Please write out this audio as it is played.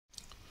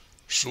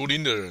属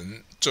灵的人》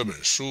这本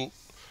书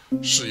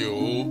是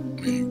由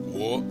美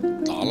国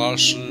达拉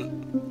斯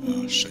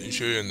神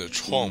学院的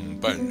创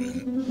办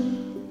人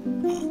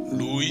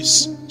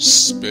Louis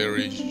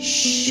Sperry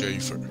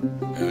Chafer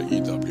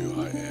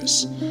Lewis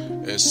Sperry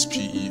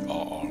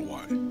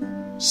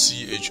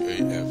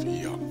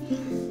Chafer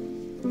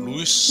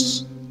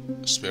Louis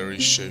Sperry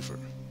Chafer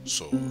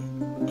所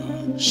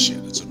写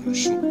的这本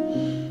书。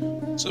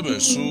这本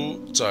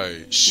书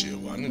在写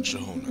完了之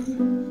后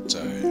呢，在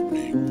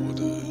美国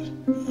的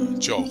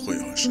教会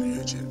和神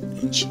学界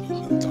引起了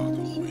很大的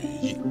回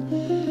应。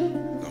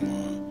那么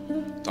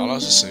达拉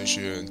斯神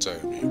学院在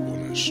美国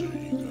呢是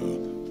一个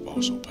保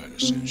守派的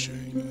神学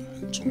院，一个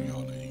很重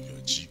要的一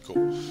个机构，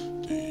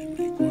对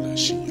美国的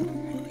信仰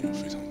有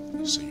非常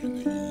深远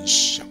的影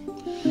响。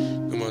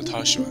那么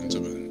他写完这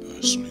本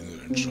属灵的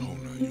人之后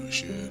呢，有一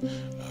些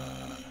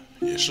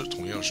也是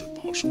同样是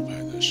保守派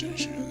的神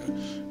学院呢，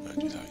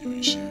对他有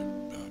一些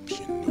评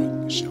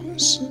论，像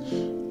是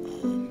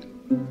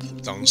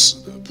当时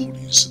的普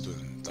林斯顿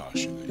大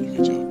学的一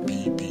个叫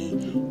B.B.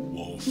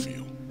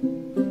 Warfield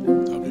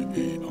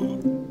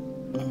W.A.R.F.I.E.L.D.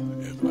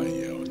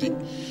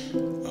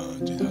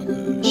 对他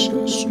的写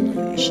的书呢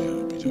有一些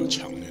比较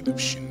强烈的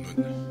评论。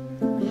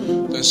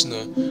但是呢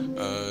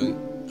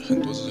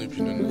很多这些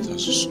评论呢，它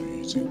是属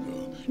于这个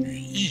语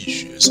义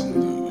学上的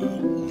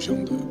互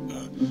相的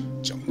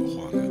讲的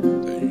话呢，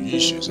在语义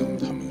学上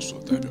他们所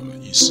代表的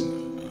意思呢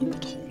不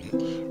同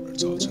而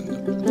造成的。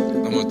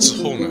那么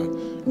之后呢，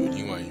有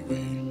另外一位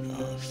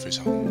非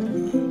常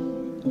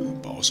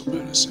保守派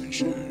的神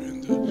学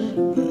院的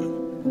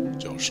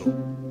教授，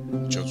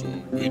叫做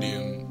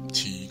William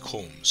T.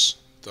 Combs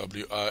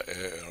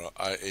W.I.L.I.A.M.T.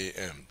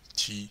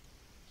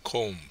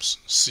 Combs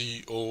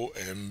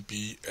C.O.M.B.S.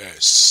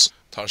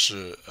 他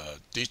是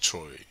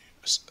Detroit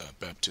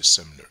Baptist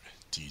Seminary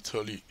底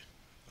特律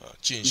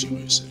浸信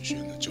会神学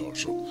院的教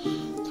授。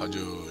他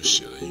就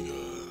写了一个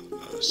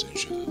神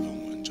学的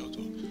论文，叫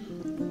做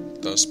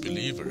Does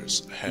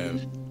believers have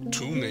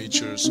two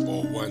natures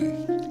or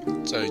one？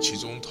 在其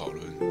中讨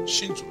论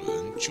信主的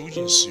人究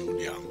竟是有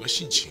两个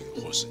性情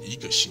或是一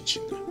个性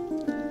情的。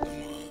那么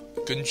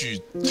根据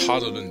他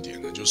的论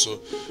点呢，就是说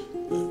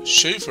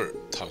Chafer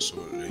他说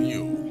人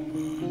有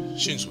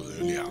信主的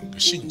两个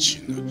性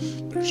情呢，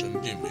本身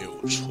并没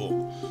有错，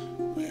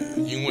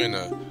因为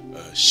呢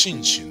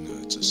性情呢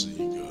只是一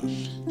个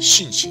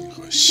性情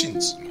和性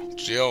质嘛，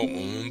只要我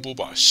们不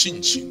把性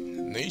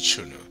情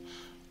nature 呢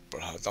把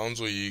它当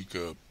作一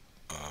个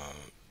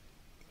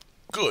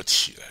个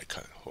体来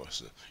看，或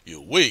是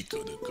有位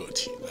格的个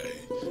体来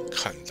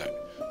看待，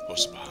或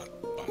是把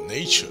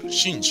nature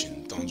性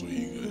情当作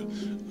一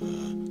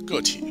个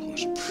个体或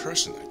是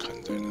person 来看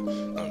待呢，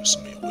那是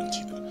没有问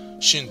题的。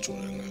信主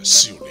人呢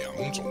是有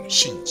两种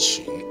性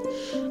情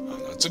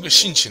那这个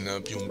性情呢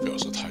并不表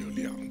示他有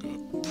两个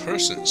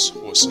persons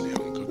或是两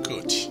个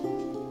个体，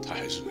他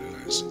还是仍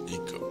然是一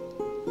个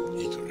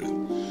人。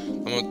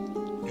那么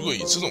如果以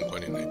这种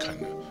观点来看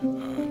呢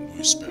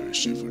Louis Sperry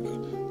Chafer 的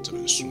这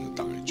本书呢，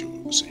大概就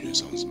神学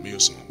上是没有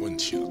什么问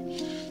题了。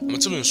那么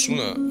这本书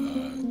呢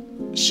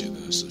写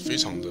的是非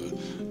常的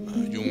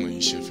用了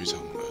一些非常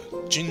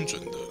精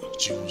准的，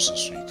几乎是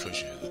属于科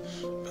学的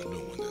论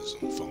文的这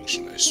种方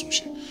式来书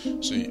写。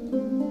所以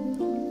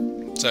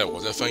在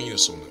我在翻译的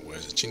时候呢，我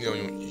也是尽量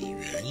用以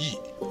原意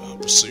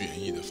不是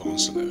原意的方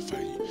式来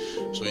翻译，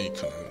所以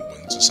可能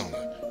文字上呢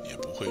也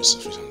不会是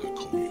非常的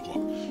口语化。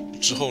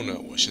之后呢，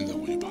现在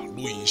我就把它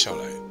录音下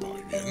来，把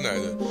原来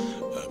的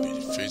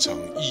非常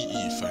意义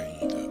翻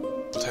译的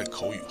不太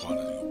口语化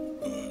的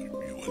这个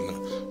语文呢，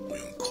我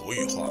用口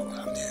语化把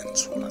它念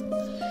出来。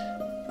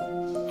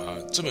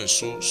这本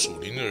书《属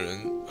灵的人》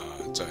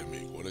在美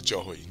国的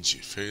教会引起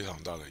非常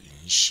大的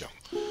影响。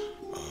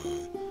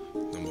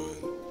那么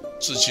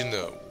至今呢，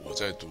我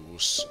在读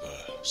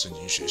圣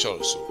经学校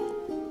的时候，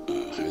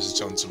还是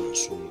将这本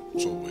书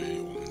作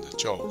为我们的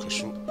教科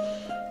书。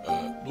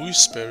Louis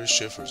Sperry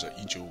Chafer 在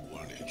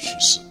1952年去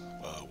世，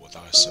我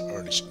大概是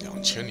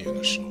2000年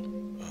的时候，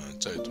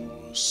在读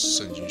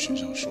圣经学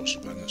校硕士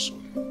班的时候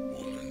呢，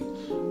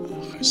我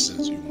们还是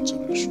在用这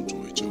本书作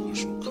为教科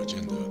书，可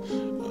见的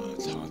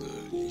它的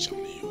影响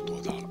力有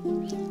多大了。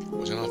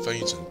我将它翻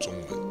译成中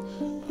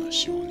文，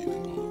希望你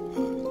能够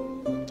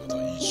得到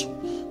益处。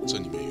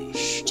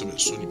这本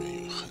书里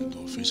面有很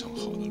多非常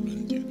好的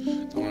论点，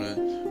当然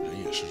人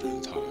也是人，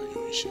他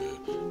有一些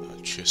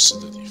缺失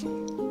的地方，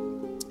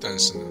但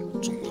是呢，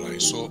总的来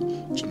说，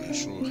这本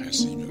书还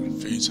是一本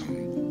非常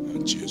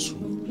杰出、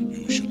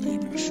优秀的一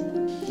本书。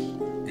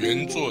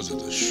原作者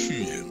的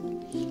序言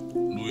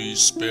 ，Louis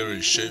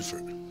Sperry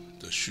Chafer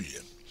的序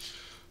言。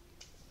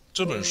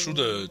这本书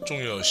的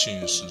重要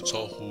性是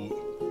超乎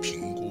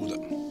评估的。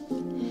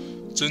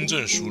真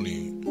正属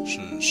灵是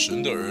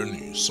神的儿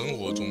女生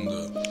活中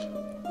的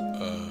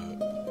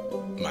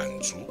满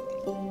足，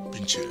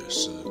并且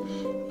是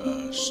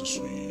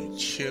属于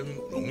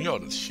荣耀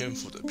的天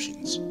赋的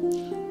品质。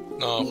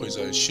那会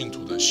在信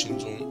徒的心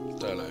中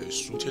带来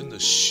属天的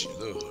喜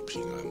乐和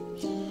平安。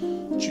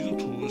基督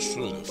徒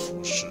所有的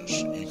服事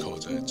是依靠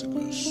在这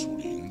个属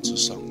灵之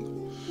上的，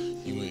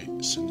因为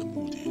神的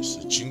目的是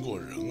经过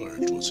人而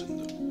做成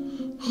的，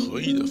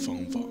合一的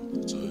方法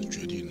则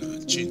决定了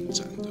进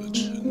展的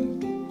程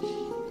度。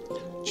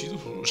基督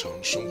徒日常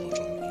生活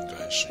中应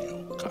该是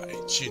有改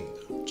进的，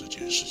这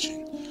件事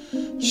情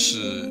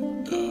是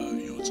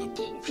有着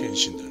普遍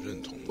性的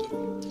认同的。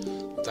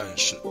但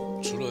是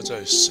除了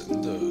在神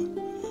的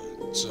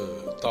这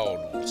道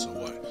路之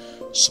外，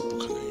是不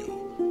可能有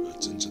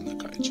真正的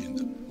改进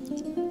的。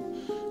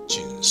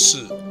仅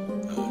是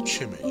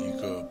劝勉一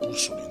个不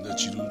属灵的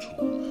基督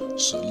徒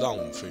是浪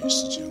费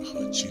时间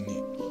和精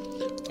力。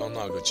当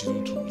那个基督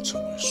徒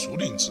成为属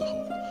灵之后，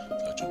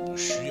他就不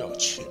需要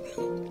劝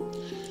勉了。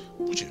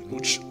不仅如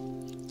此，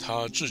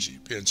他自己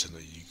变成了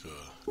一个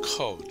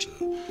靠着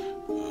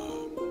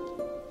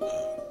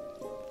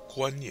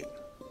观念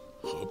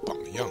和榜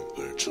样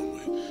而成为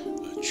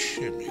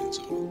劝勉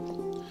者了。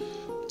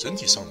整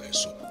体上来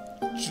说，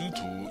基督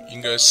徒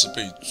应该是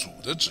被主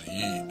的旨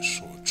意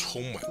所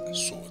充满、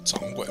所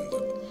掌管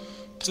的。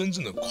真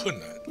正的困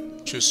难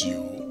却是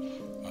由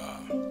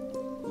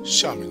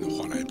下面的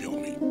话来表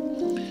明：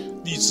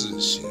立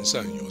志行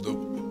善由得我，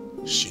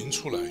行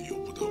出来由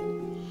不得我。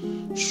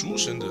属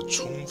神的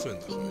充分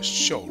和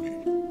效率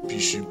必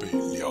须被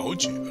了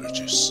解而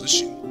且实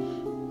行，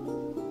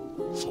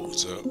否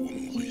则我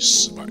们会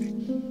失败。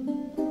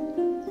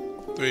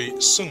对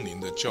圣灵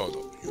的教导，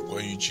有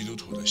关于基督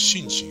徒的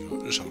性情和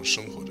日常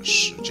生活的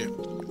实践，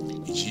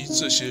以及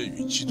这些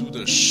与基督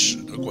的死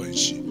的关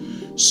系，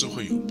是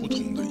会有不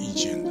同的意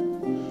见的。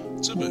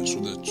这本书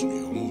的主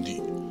要目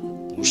的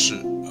不是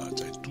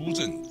在督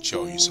正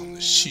教义上的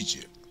细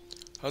节，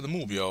它的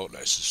目标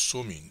乃是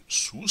说明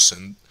属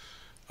神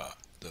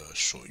的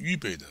所预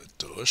备的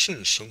得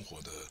胜生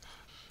活的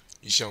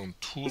一项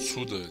突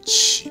出的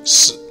启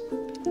示。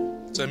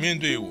在面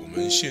对我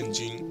们现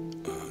今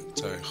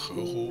在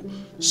合乎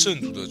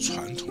圣徒的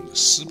传统的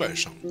失败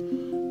上，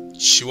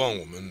希望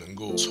我们能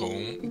够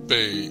从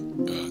被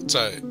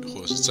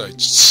或是在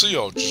次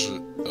要之事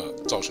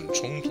造成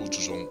冲突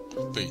之中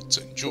被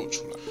拯救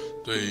出来。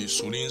对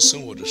属灵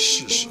生活的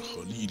事实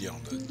和力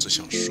量的这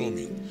项说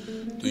明，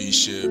对一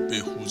些被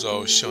呼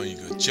召向一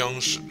个将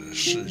死的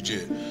世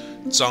界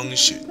彰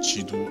显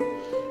基督，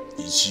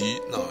以及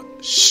那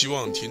希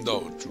望听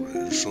到主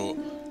人说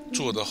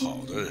做得好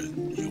的人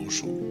有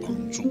所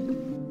帮助。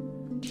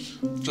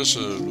这是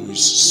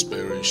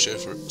Sperry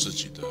Chafer 自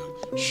己的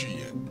序言。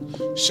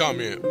下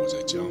面我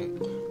再将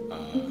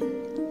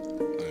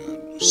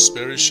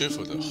Sperry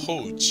Chafer 的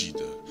后继的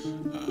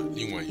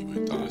另外一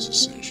位达拉斯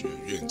神学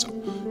院院长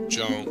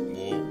John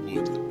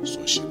Wood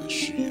所写的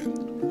序言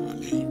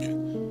念一遍。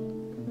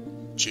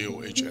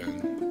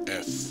 JOHN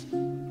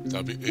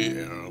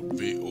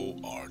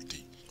FWALVORD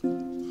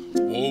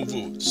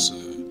Wood 是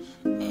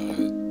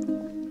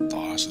达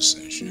拉斯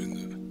神学院的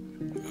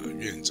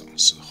院长，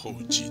是后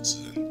继之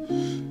人。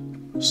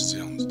是这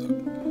样子的，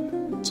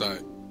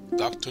在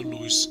Dr.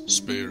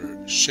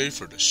 Sperry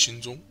Chafer 的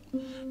心中，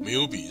没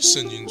有比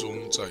圣经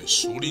中在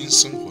属灵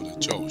生活的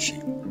教训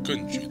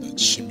更觉得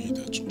亲密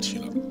的主题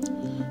了。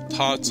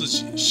他自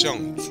己向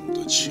主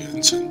的虔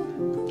诚，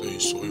对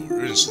所有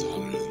认识他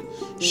的人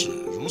是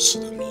如此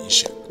的明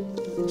显，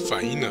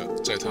反映了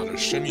在他的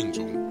生命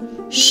中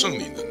圣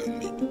灵的能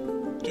力。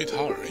对他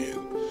而言，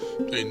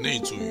对内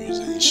住于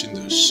人心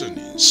的圣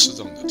灵适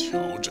当的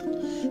调整，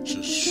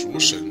是属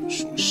神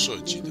所设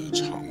计的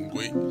常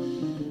规，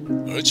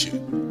而且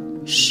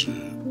是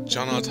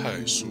加拉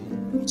太书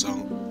5章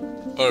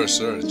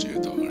22节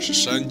到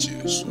23节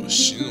所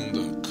形容的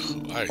可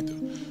爱的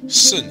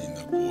圣灵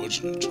的果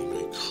子成为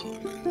可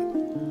能。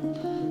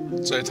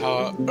在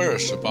他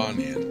28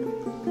年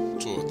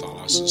做达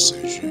拉斯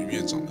神学院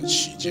院长的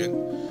期间，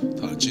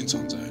他经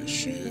常在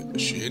学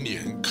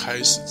年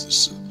开始之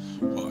时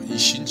花1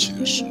星期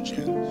的时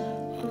间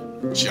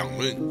讲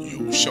论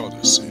有效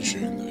的神学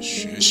院的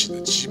学习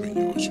的基本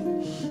要求，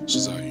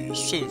是在于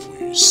顺服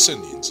于圣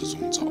灵之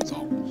中找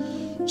到。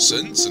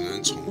神只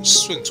能从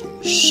顺从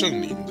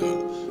圣灵的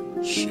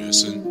学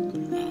生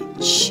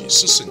启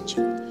示圣经，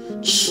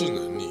赐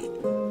能力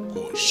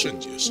过圣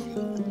洁生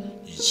活，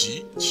以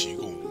及提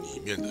供里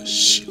面的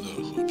喜乐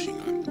和平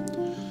安。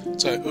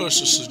在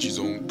20世纪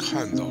中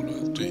看到了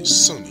对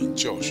圣灵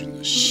教训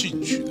的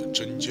兴趣的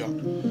增加，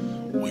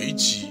维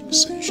基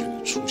神学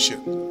的出现，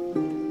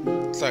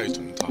带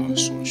同他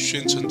所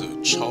宣称的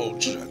超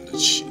自然的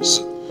启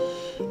示，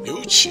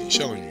有倾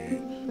向于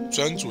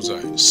专注在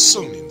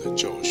圣灵的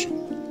教训。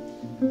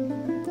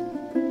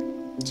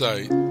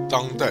在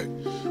当代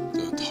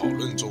的讨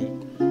论中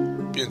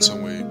便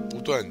成为不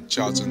断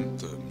加增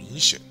的明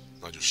显，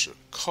那就是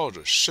靠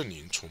着圣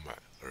灵充满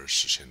而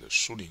实现的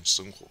属灵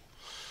生活，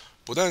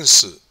不但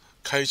是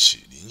开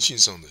启灵性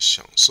上的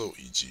享受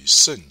以及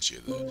圣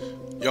洁的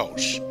钥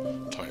匙，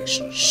它也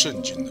是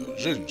圣经的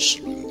认识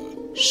论的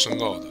深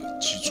奥的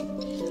基础。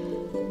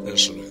认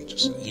识论就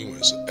是英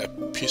文是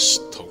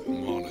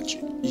epistemology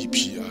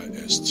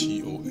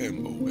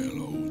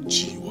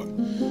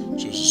EPISTOMOLOGY，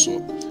 就是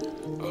说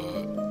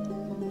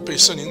被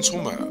圣灵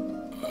充满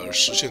而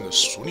实现的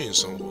属灵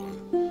生活，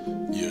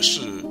也是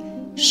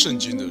圣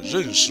经的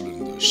认识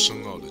论的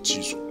深奥的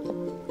基础。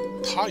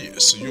它也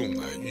是用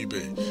来预备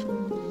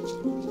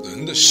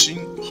人的心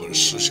和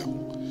思想，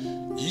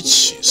以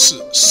启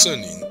示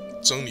圣灵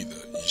真理的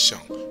一项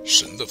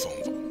神的方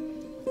法。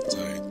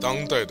在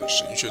当代的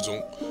神学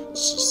中，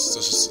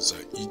这是指在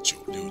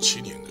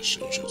1967年的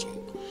神学中，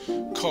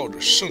靠着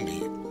圣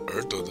灵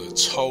而得的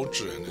超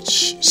自然的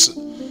启示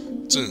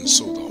正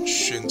受到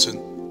宣称。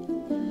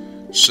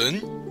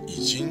神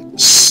已经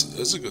死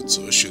了这个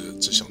哲学的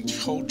这项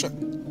挑战，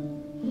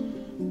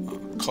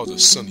靠着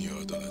圣灵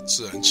而得的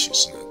自然启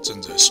示呢，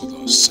正在受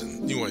到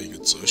神另外一个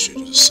哲学，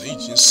就是神已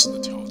经死的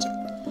挑战。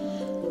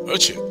而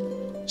且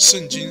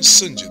圣经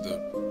圣洁的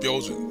标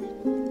准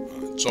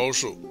遭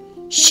受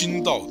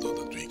新道德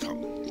的对抗。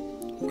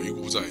回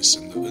顾在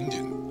神的恩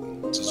典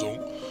之中，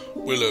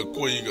为了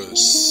过一个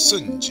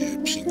圣洁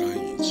平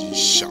安以及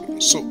享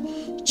受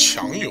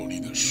强有力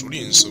的属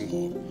灵生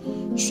活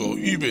所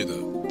预备的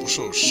不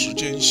受时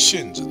间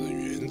限制的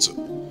原则，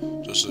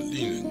这是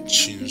令人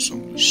清爽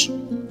的事。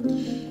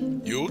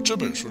由这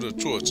本书的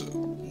作者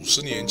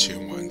50年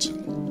前完成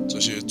这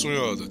些重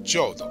要的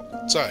教导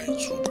再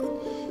出版，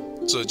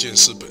这件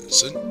事本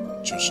身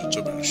就是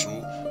这本书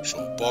所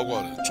包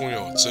括的重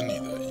要真理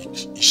的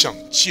一项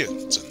见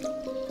证。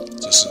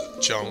这是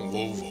John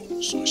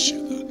Volvo所写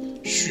的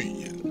序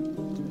言。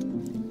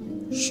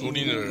属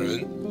灵的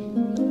人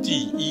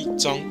第一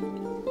章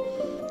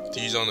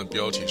的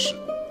标题是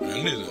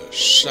人类的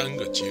3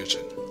个阶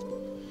层。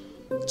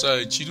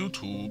在基督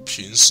徒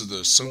平时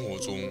的生活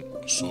中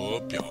所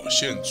表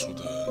现出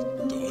的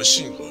德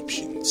性和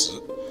品质，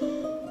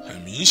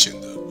很明显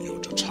的有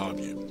着差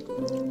别。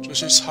这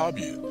些差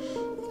别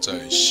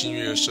在新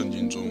约圣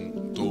经中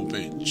都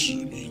被指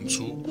明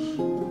出，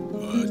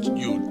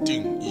又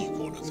定义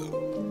过了的。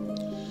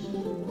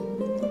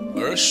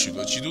而许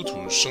多基督徒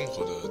生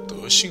活的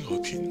德性和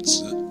品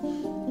质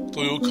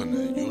都有可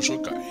能有所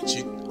改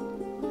进。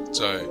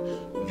在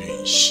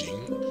履行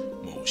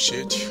某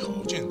些条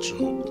件之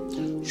后，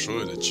所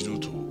有的基督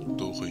徒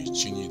都会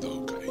经历到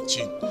改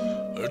进，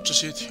而这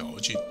些条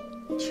件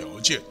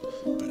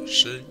本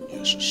身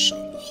也是神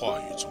话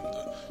语中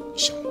的一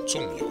项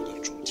重要的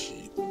主题。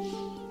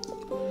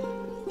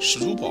使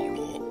徒保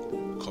罗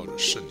靠着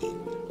圣灵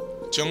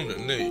将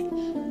人类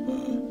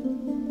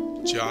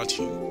家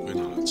庭归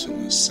纳成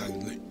了3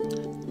类。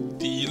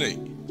第一类，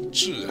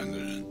自然的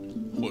人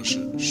或是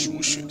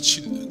属血气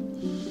的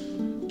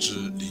人，指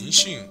灵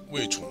性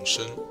未重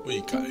生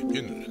未改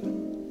变的人。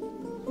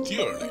第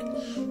二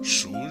类，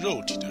属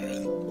肉体的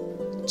人，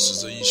指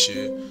着一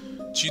些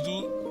基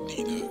督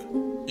里的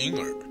婴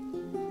儿，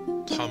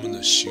他们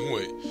的行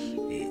为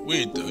与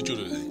未得救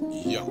的人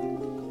一样。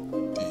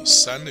第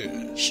3类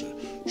人是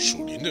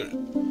属灵的人。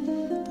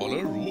保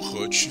罗如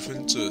何区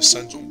分这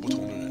3种不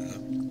同的人呢？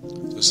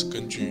这是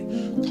根据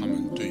他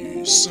们对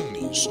于圣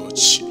灵所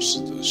启示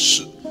的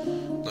事，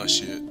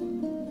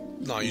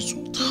那一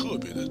组特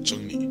别的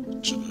真理，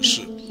指的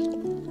是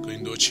哥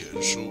林多前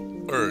书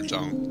2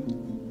章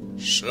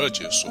12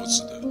节所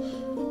指的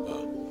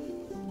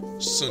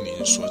圣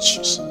灵所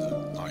启示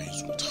的那一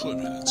组特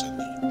别的真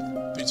理。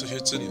对这些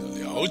真理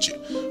的了解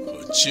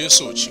和接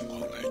受情况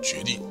来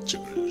决定这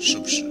个人是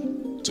不是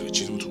这个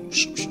基督徒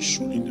是不是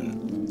属灵的人。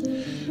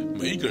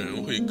每一个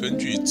人会根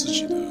据自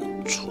己的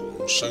重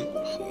生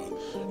和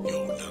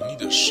有能力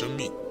的生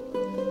命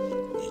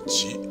以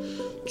及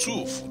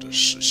祝福的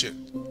实现，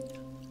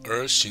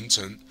而形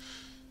成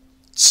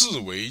至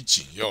为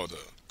紧要的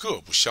各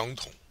不相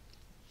同。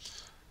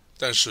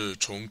但是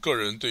从个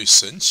人对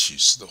神启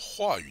示的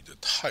话语的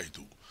态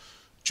度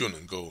就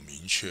能够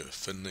明确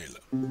分类了。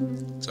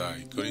在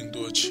哥林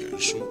多前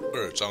书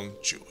2章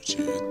9节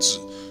至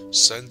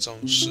3章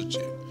4节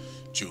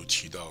就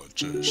提到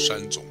这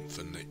3种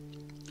分类。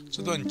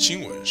这段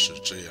经文是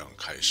这样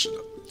开始的：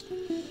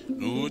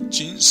如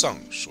经上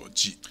所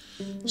记，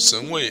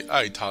神为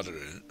爱他的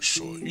人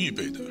所预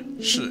备的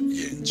是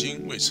眼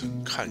睛未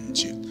曾看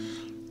见，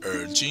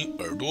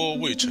耳朵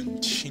未曾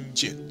听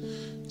见，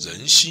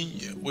人心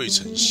也未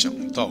曾想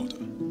到的，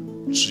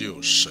只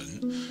有神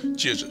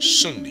借着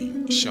圣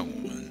灵向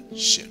我们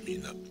显明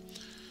了。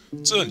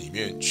这里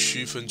面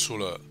区分出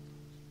了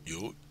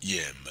有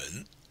眼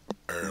门、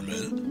耳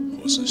门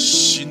或是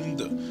心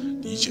的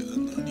理解的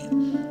能力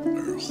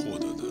而获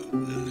得的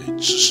人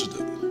类知识的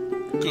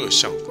各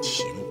项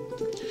题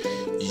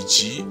目，以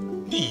及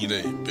另一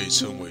类被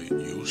称为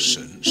由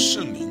神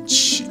圣灵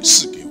启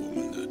示给我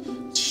们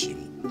的题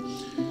目。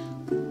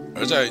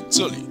而在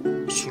这里，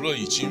除了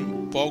已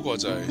经包括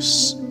在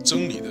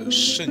真理的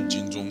圣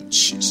经中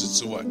启示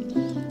之外，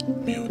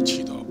没有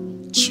提到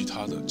其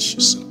他的启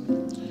示了。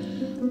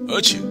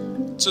而且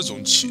这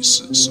种启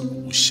示是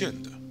无限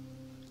的，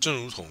正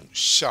如同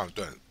下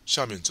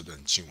面这段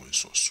经文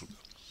所述的，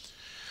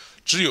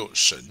只有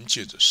神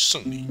借着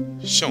圣灵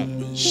向我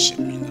们显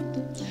明了，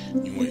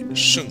因为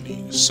圣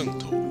灵渗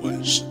透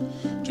万事，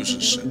就是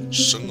神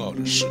深奥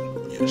的事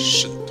也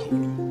渗透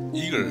了。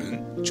一个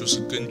人就是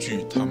根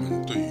据他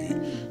们对于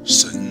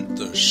神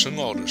的深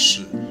奥的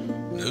事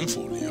能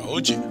否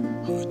了解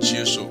和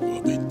接受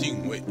而被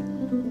定位。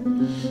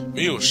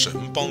没有神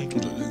帮助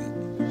的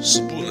人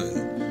是不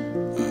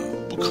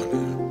可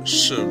能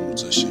涉入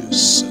这些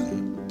神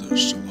的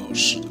深奥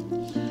事的。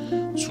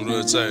除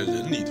了在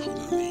人里头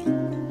的灵，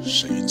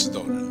谁知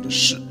道人的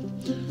事？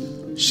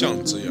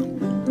像这样，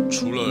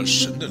除了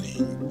神的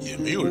灵，也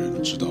没有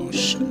人知道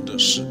神的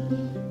事。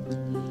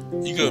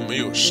一个没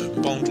有神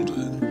帮助的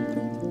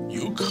人，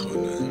有可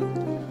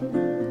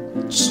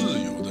能自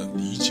由地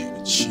理解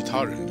其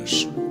他人的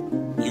事，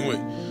因为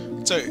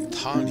在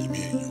他里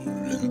面有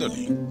人的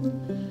灵，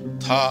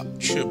他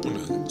却不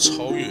能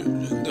超越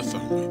人的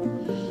范围，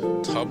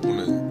他不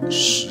能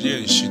实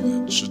验性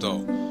地知道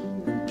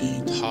比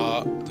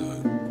他的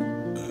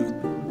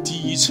第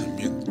一层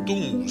面动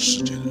物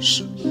世界的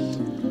事，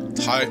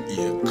他也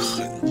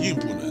肯定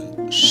不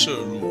能摄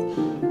入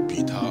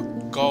比他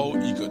高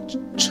一个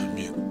层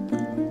面，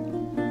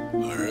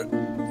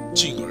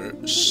进而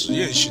实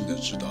验性地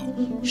知道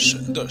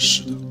神的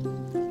事的。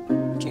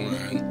纵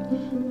然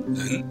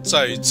人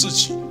在自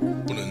己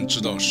不能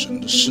知道神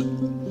的事，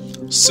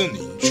圣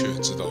灵却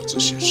知道这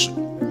些事，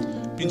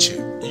并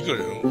且一个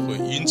人会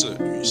因着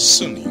与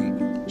圣灵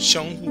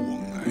相互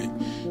往来，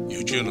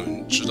也就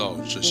能知道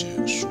这些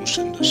属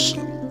神的事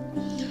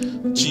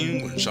了。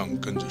经文上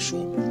跟着说，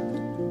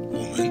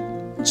我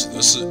们指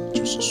的是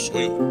就是所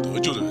有得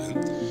救的人，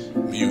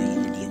没有一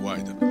个例外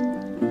的。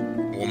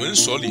我们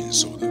所领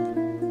受的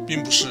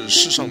并不是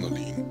世上的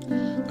灵，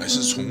乃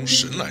是从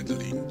神来的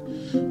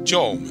灵，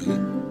叫我们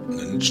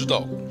能知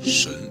道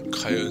神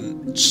开恩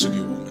赐给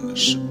我们的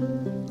事。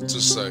这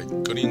是在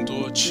哥林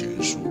多前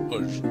书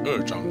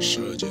2章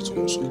12节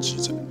中所记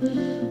载，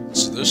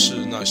指的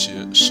是那些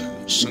神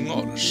深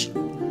奥的事，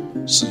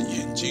是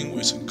眼睛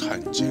未曾看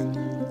见，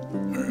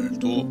耳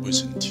朵未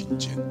曾听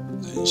见，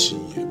人心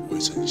也未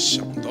曾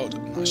想到的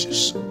那些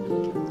事。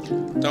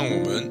但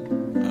我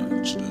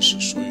们指的是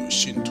所有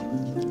信徒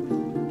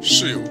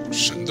是有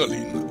神的灵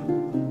的。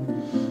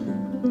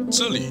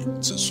这里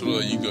指出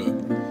了一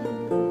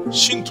个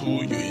信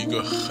徒有一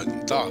个很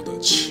大的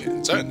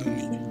潜在能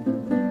力，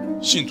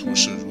信徒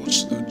是如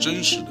此的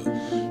真实的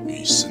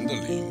与神的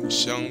灵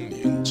相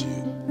连接，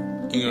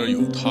因而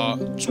有他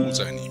住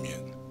在里面。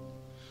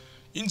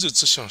因着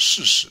这项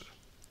事实，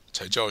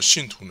才叫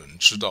信徒能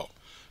知道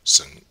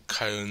神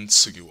开恩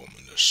赐给我们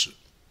的事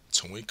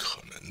成为可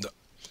能的。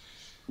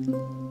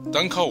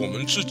单靠我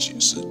们自己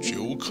是绝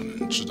无可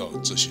能知道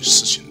这些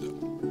事情的，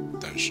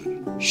但是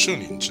圣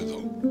灵知道，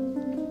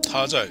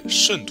他在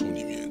圣徒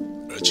里面，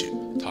而且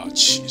他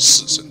启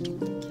示圣徒。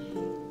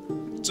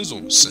这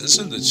种神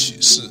圣的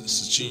启示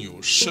是经由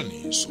圣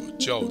灵所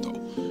教导，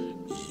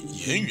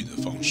以言语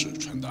的方式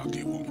传达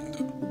给我们的。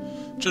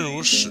正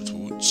如使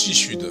徒继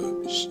续的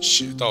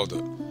写到的，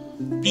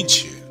并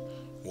且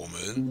我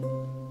们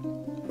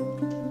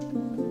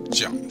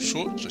讲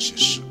说这些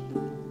事，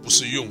不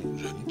是用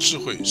人智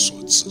慧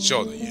所指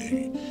教的言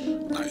语，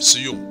乃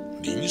是用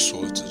灵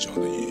所指教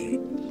的言语，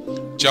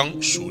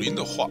将属灵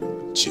的话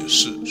解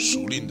释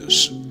属灵的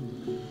事。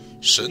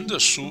神的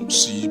书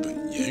是一本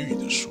言语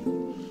的书，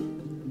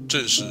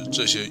正是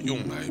这些用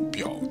来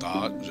表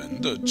达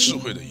人的智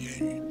慧的言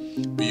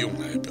语，被用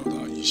来表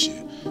达一些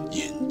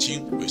眼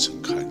睛未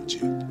曾看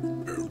见，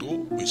耳朵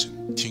未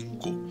曾听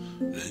过，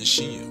人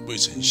心也未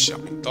曾想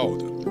到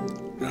的。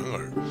然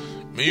而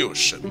没有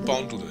神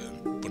帮助的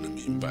人不能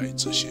明白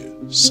这些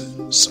神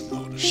深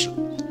奥的事，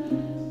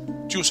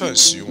就算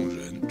使用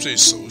人最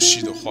熟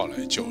悉的话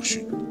来教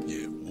训，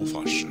也无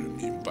法使人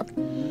明白，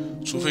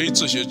除非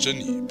这些真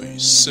理被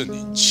圣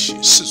灵启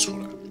示出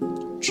来。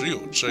只有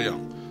这样，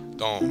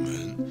当我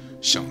们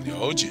想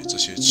了解这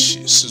些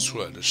启示出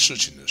来的事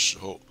情的时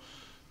候，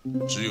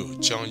只有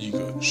将一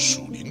个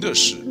属灵的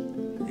事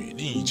与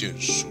另一件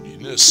属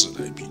灵的事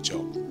来比较，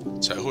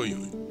才会有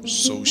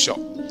收效。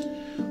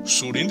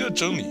属灵的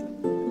真理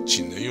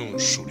仅能用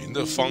属灵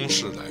的方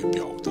式来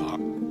表达，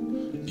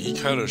离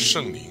开了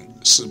圣灵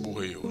是不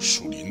会有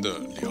属灵的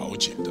了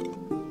解的。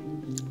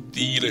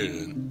第一类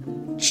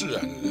人，自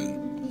然的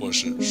人，或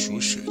是属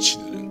血气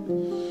的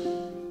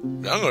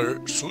人。然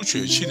而属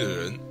血气的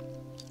人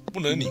不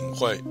能领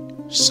会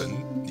神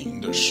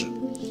灵的事，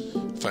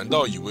反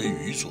倒以为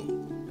愚拙，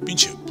并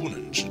且不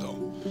能知道，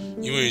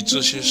因为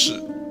这些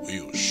事唯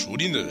有属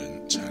灵的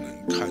人才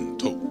能看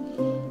透。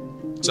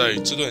在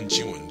这段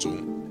经文中，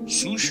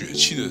属血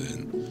气的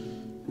人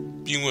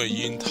并未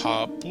因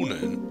他不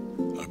能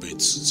而被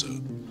指责，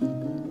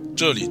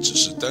这里只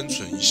是单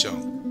纯一项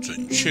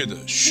准确的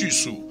叙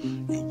述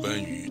有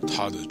关于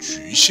他的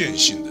局限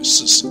性的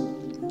事实。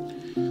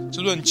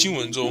这段经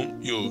文中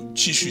又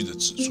继续的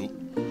指出，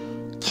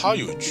他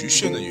有局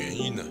限的原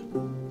因呢？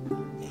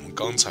我们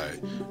刚才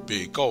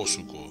被告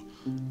诉过，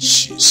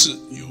启示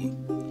由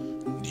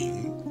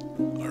灵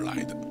而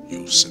来的，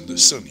由神的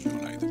圣灵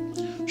而来的，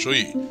所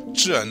以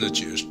自然的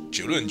结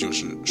论就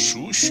是，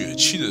属血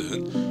气的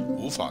人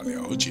无法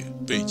了解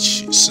被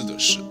启示的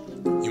事，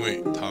因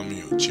为他没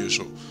有接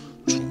受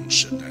从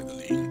神来的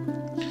灵，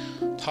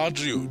他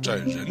只有在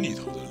人里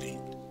头的灵。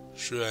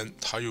虽然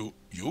他又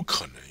有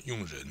可能用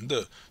人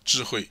的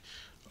智慧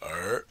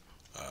而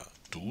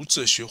读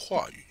这些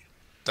话语，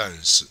但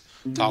是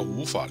他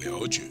无法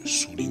了解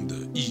属灵的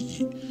意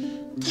义，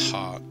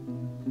他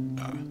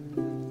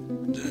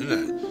仍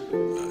然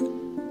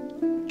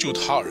就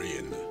他而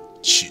言呢，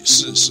启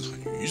示是很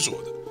愚拙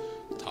的，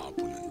他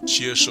不能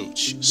接受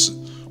启示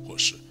或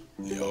是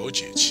了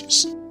解启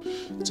示。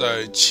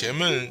在前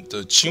面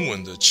的经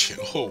文的前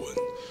后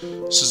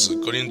文，是指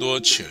哥林多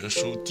前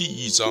书第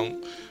1章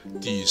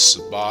第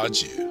18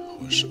节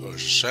或是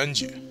23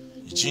节，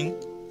已经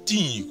定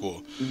义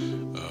过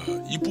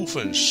那一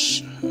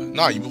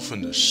部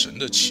分的神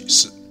的启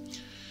示。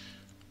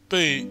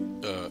被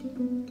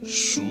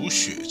属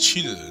血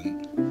气的人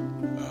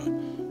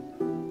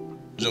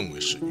认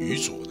为是愚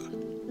拙的，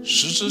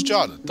十字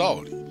架的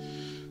道理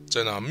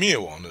在那灭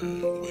亡的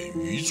人为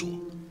愚拙，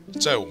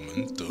在我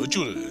们得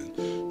救的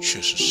人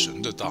却是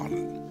神的大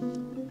能。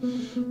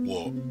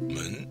我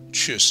们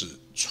却是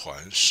传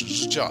十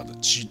字架的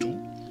基督，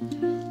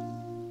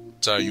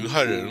在犹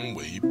太人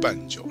为绊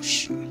脚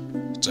石，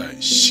在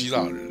希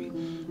腊人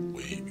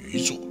为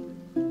愚拙。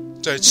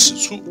在此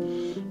处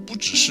不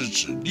只是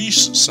指历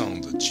史上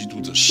的基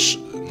督的死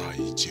的那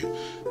一件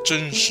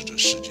真实的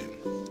事件，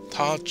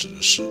它指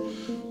的是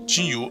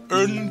经由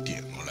恩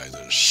典而来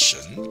的神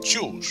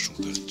救赎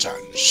的展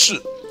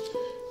示，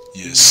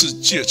也是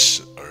借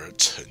此而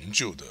成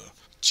就的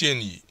建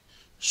立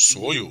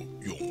所有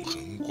永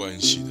恒关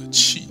系的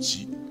契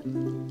机。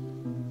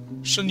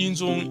圣经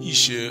中一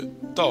些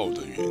道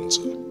德原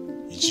则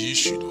以及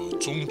许多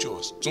宗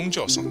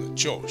教上的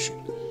教训，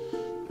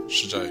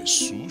是在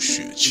属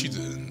血气的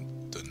人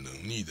的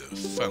能力的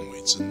范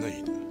围之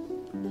内的。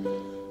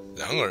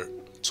然而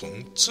从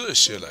这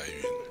些来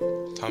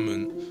源，他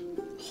们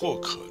或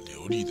可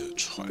流利的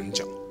传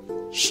讲，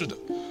是的，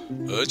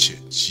而且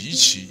极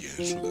其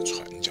严肃的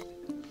传讲。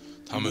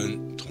他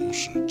们同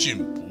时竟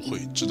不会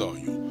知道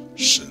有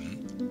神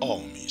奥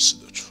秘式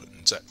的存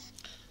在。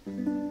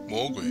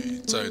魔鬼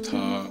在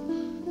他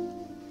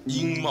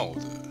阴冒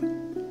的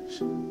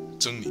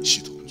真理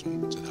系统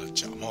中，在他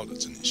假冒的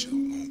真理系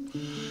统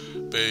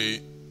中，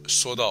被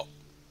说到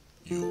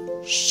有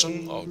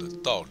深奥的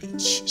道理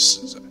启示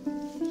在，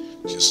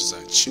就是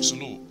在启示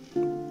录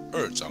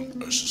2章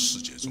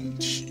24节中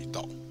提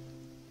到，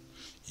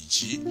以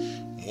及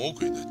魔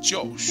鬼的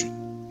教训，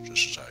这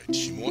是在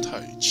提摩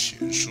太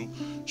前书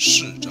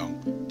4章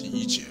第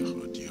1节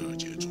和第2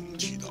节中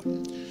提到。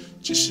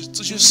这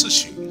些事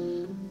情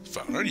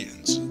反而言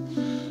之，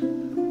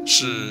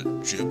是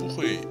绝不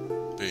会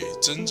被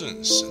真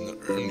正神的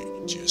儿女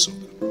接受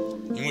的，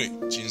因为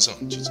经上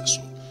记着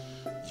说，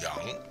羊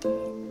不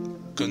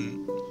跟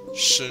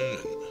生人，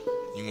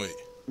因为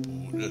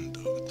不认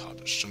得他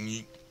的声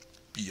音，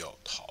必要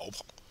逃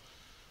跑。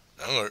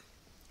然而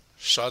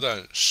撒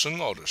旦深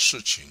奥的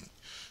事情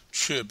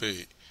却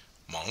被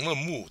盲了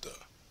目的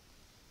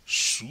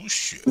属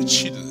血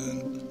气的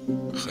人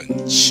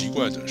很奇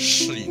怪的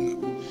适应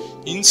了，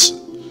因此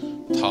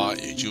他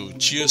也就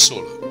接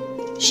受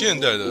了现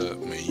代的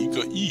每一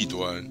个异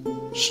端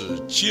是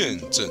见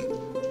证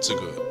这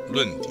个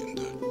论点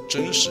的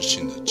真实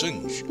性的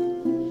证据。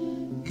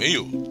没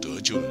有得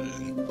救的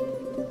人，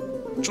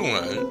纵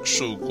然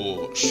受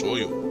过所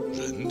有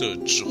人的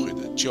智慧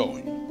的教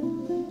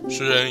育，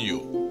虽然有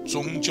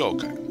宗教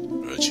感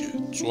而且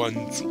专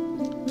注，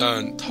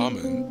但他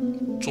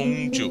们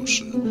终究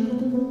是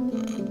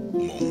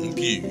蒙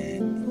蔽于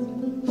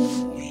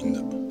福音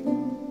的。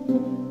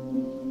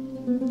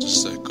这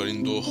是在哥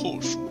林多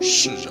后书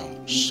4章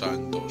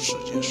3到4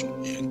节所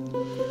言。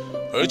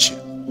而且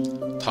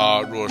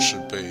他若是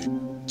被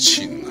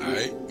请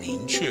来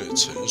明确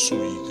陈述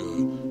一个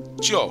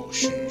教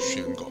训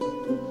宣告，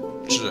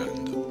自然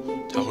的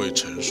他会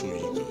陈述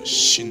一个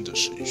新的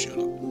神学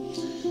了。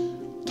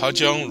他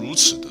将如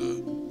此的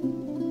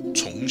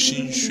重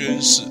新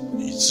宣示，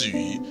以至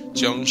于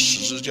将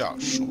十字架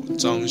所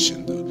彰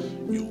显的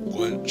有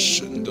关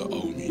神的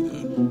奥秘的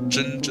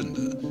真正的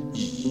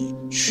意义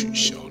取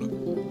消了。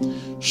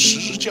十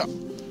字架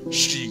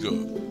是一个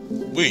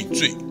为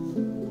罪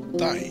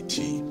代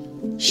替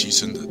牺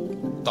牲的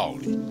道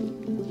理。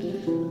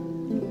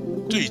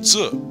对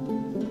这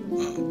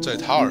在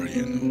他而言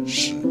呢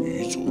是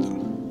愚拙的。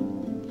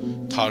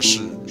他是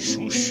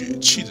属血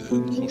气的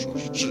人，或说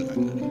是自然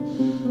的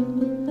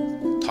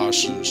人，他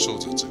是受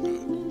着这个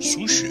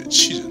属血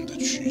气人的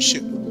局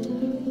限，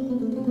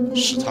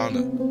使他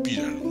呢必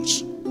然如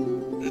此。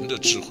人的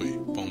智慧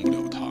帮不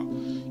了他，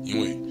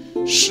因为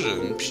世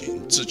人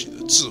凭自己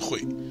的智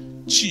慧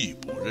既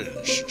不认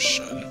识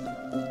神。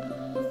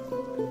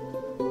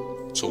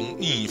从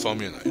另一方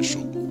面来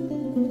说，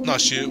那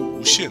些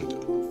无限的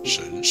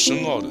神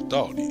深奥的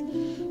道理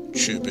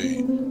却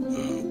被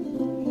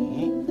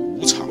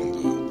无偿的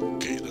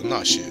给了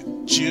那些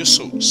接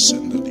受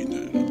神的灵的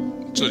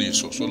人。这里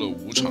所说的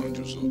无偿，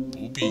就是说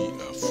不必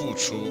付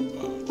出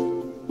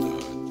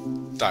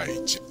代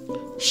价。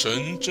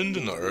神真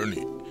正的儿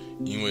女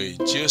因为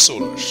接受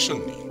了圣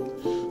灵，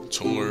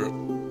从而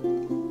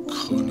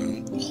可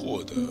能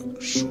获得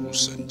属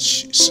神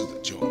启示的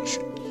教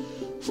训。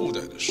附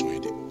带的说一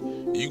点，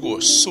一个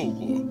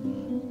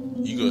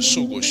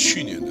受过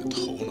训练的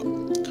头脑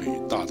可以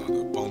大大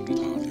的帮助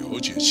他了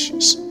解启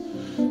示，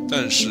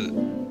但是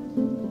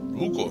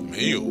如果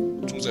没有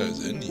住在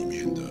人里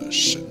面的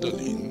神的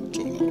灵，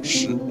做老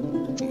师，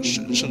做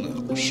神圣的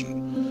老师，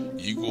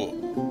一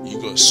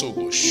个受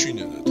过训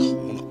练的头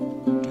脑，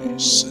对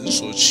神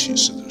所启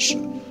示的事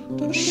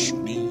的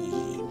属灵意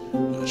义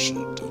是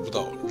得不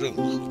到任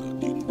何的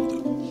领悟的。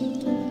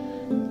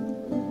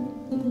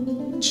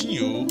经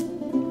由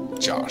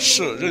假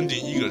设认定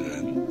一个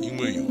人因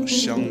为有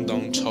相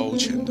当超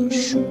前的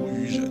属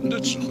于人的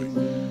智慧，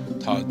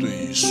他对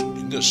于属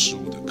灵的事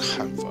物的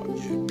看法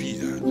也必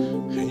然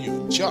很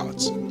有价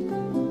值。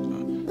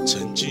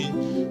曾经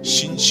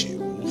兴起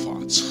无法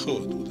测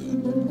度的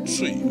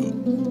罪恶，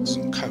这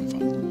种看法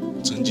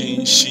曾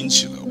经兴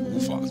起了无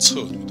法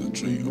测度的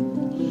罪恶。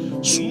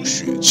属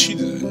血气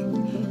的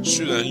人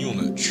虽然用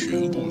了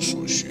全部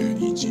所学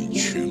以及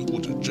全部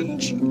的真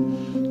知，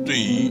对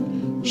于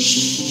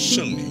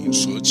圣灵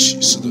所启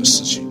示的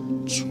事情，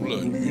除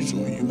了愚拙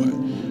以外，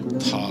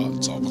他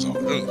找不着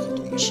任何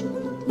东西。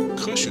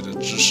科学的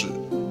知识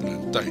不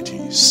能代替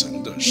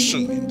神的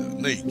圣灵的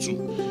内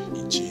住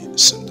以及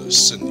神的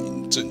圣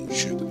灵正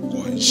确的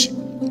关系。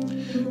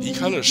离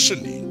开了圣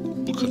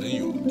灵，不可能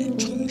有你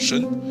重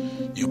生，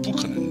也不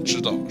可能知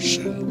道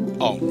神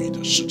奥秘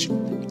的事情。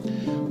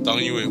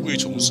当一位未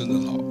重生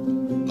的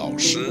老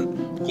师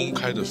公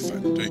开的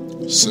反对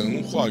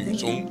神话语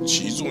中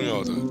极重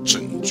要的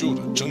拯救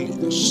的真理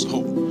的时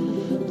候，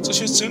这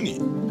些真理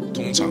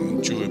通常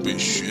就会被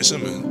学生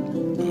们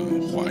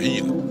怀疑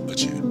了，而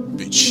且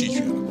被弃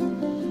绝了。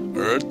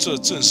而这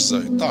正是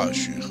在大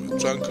学和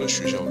专科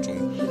学校中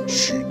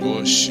许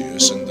多学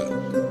生的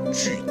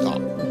巨大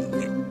误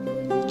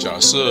谬。假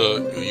设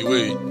有一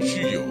位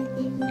具有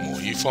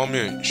某一方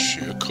面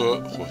学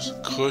科或是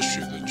科学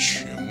的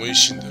权威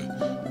性的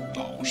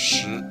老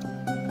师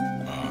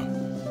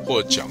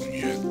或讲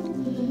员，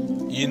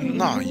因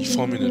那一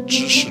方面的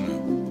知识呢，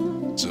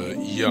则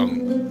一样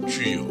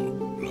具有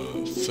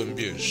了分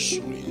辨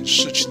属灵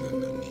事情的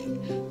能力，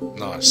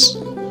那是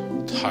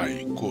太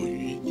过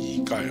于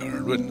一概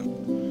而论了。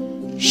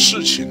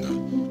事情呢，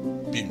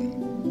并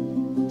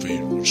非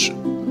如此。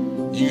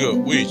一个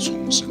未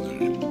重生的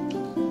人，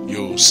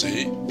有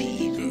谁比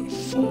一个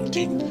否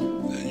定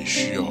人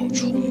需要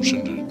重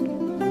生的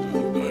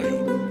而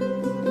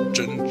有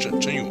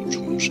真有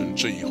重生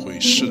这一回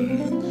事的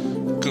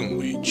人，更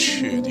为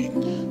确定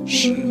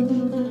是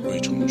未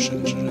重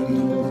生之人呢？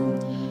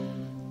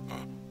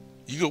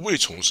一个未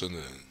重生的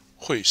人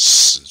会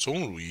始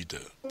终如一的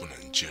不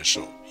能接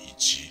受以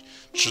及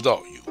知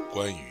道有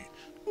关于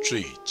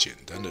最简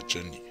单的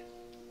真理。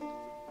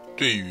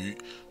对于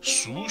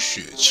属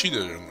血气的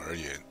人而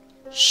言，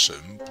神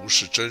不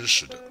是真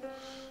实的，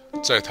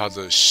在他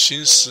的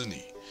心思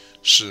里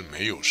是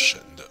没有神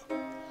的。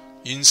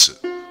因此，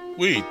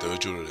未得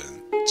救的人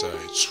在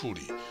处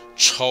理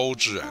超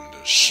自然的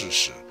事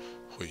时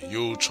会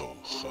忧愁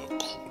和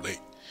苦累。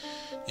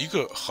一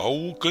个毫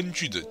无根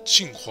据的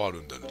进化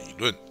论的理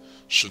论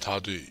是他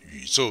对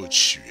宇宙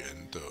起源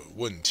的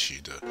问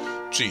题的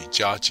最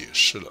佳解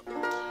释了。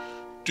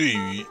对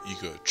于一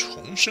个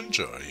重生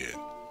者而言，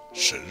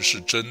神是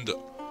真的，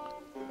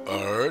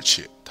而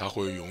且他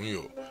会拥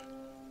有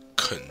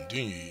肯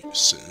定于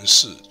神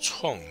是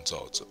创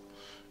造者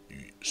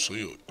与所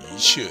有一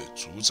切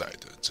主宰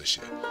的这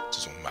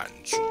种满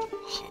足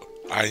和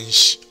安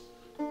息。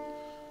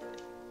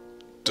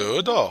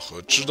得到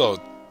和知道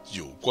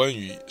有关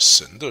于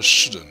神的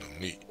事的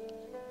能力，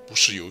不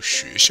是由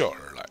学校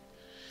而来，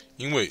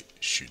因为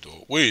许多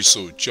未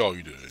受教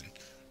育的人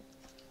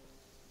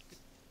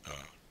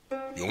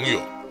拥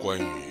有关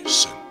于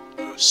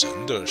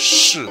神的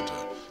事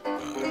的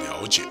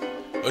了解，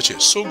而且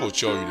受过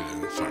教育的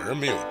人反而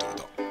没有得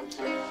到。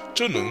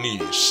这能力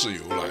是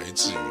由来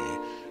自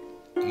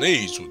于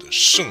内住的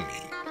圣灵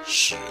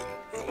使人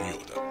拥有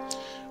的，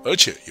而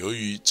且由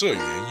于这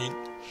原因，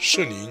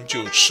圣灵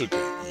就赐给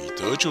已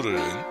得救的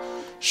人，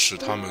使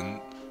他们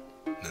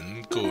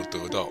能够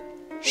得到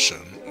神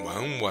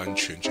完完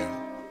全全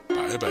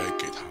白白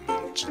给他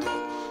们知道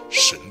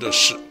神的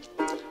事。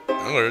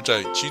然而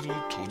在基督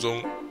徒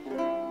中，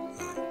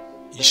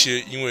一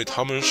些因为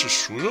他们是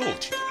属肉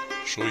体的，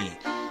所以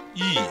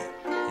义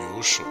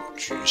有所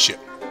局限，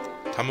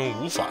他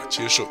们无法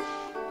接受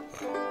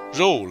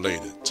肉类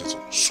的这种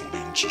属灵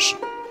知识。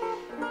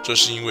这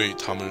是因为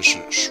他们是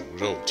属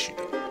肉体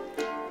的，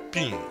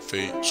并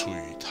非出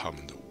于他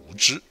们的无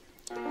知。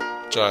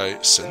在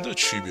神的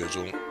区别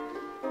中，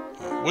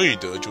未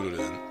得救的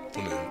人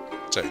不能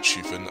再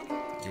区分了，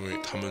因为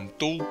他们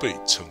都被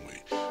称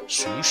为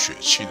属血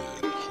气的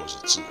人或是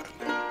自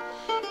然人。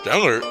然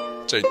而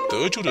在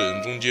得救的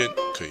人中间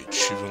可以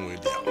区分为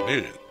两类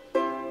人。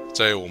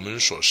在我们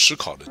所思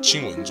考的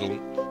经文中，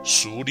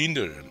属灵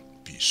的人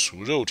比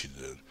属肉体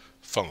的人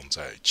放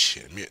在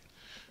前面，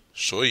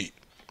所以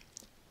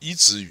一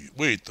直与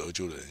未得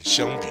救的人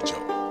相比较，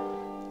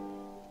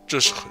这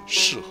是很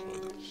适合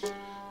的。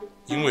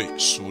因为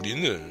属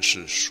灵的人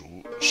是属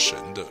神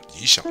的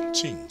理想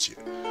境界，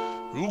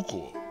如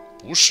果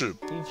不是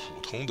不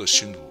普通的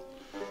信徒，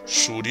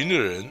属灵的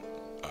人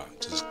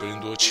这是哥林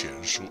多前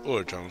书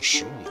2章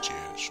15节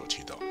所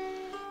提到。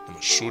那么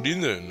属灵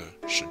的人呢，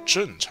是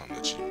正常的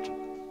基督徒，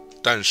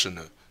但是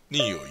呢，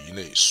另有一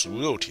类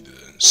属肉体的人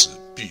是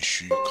必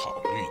须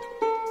考虑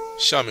的。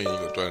下面一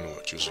个段落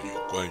就是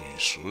有关于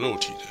属肉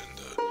体的人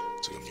的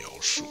这个描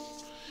述。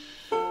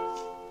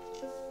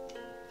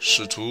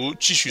使徒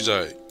继续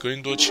在哥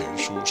林多前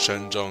书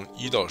3章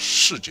1到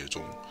4节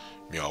中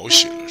描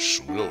写了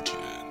属肉体的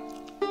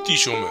人。弟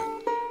兄们，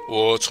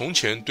我从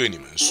前对你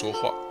们说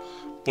话，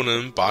不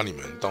能把你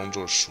们当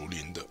作属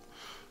灵的，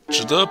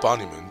只得把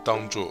你们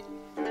当作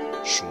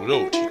属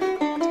肉体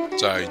的，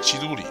在基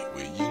督里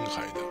为婴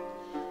孩的。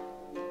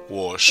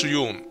我是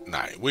用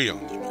奶喂养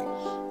你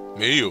们，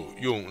没有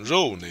用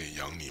肉类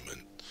养你们。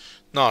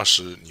那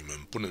时你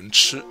们不能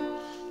吃，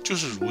就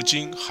是如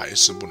今还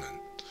是不能。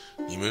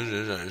你们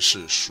仍然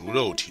是属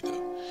肉体的，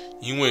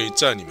因为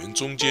在你们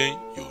中间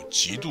有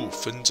极度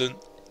纷争。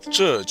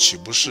这岂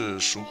不是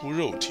属乎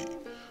肉体，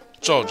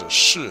照着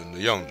世人的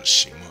样子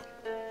行吗？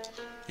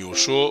有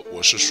说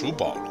我是属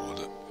保罗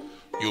的，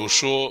有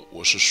说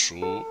我是属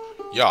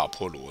亚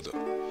波罗的，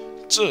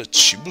这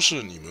岂不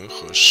是你们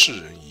和世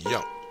人一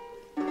样？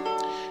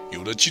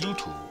有的基督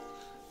徒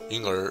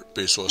因而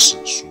被说是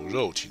属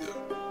肉体的，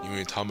因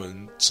为他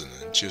们只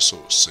能接受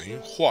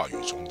神话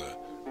语中的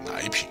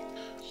奶品，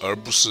而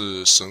不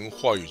是神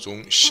话语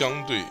中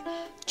相对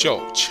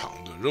较强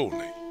的肉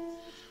类。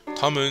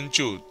他们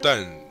就但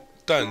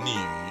立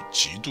于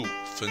极度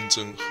纷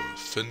争和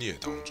分裂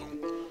当中，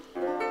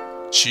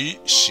其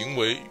行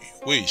为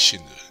与未信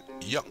的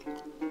人一样。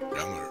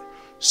然而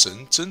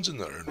神真正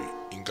的儿女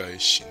应该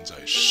行在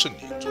圣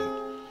灵中，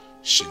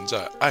行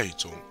在爱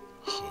中，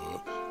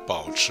和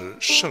保持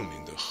圣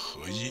灵的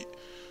合一。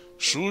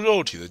属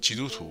肉体的基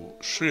督徒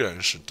虽然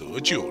是得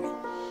救了，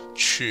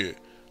却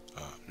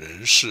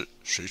仍是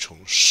随从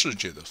世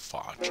界的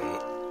法则。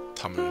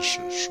他们是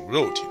属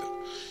肉体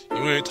的，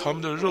因为他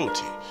们的肉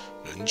体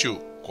仍旧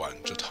管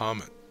着他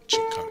们。请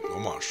看罗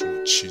马书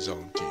7章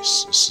第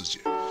14节。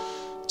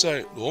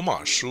在罗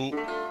马书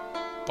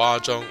8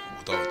章5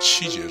到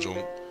7节中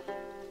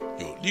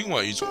有另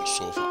外一种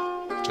说法，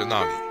在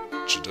那里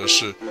指的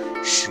是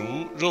属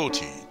肉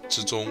体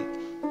之中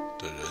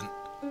的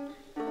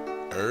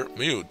人，而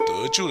没有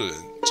得救的人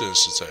正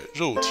是在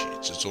肉体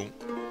之中。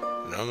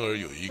然而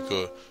有一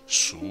个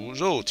属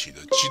肉体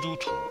的基督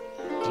徒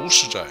不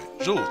是在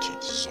肉体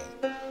之中，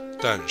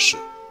但是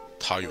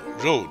他有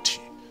肉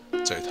体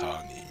在他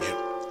里面。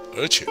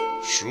而且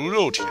属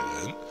肉体的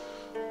人，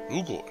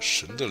如果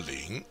神的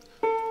灵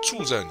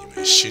住在你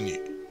们心里，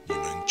你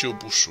们就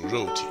不属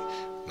肉体，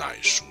乃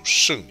属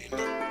圣灵了。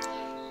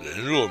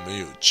人若没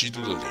有基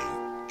督的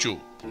灵，就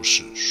不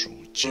是属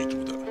基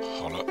督的。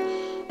好了，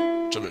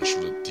这本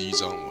书的第1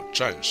章我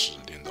暂时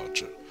练到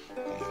这，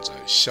我们在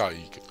下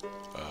一个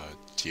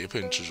碟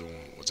片之中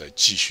我再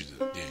继续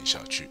的练下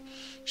去。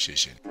谢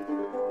谢你。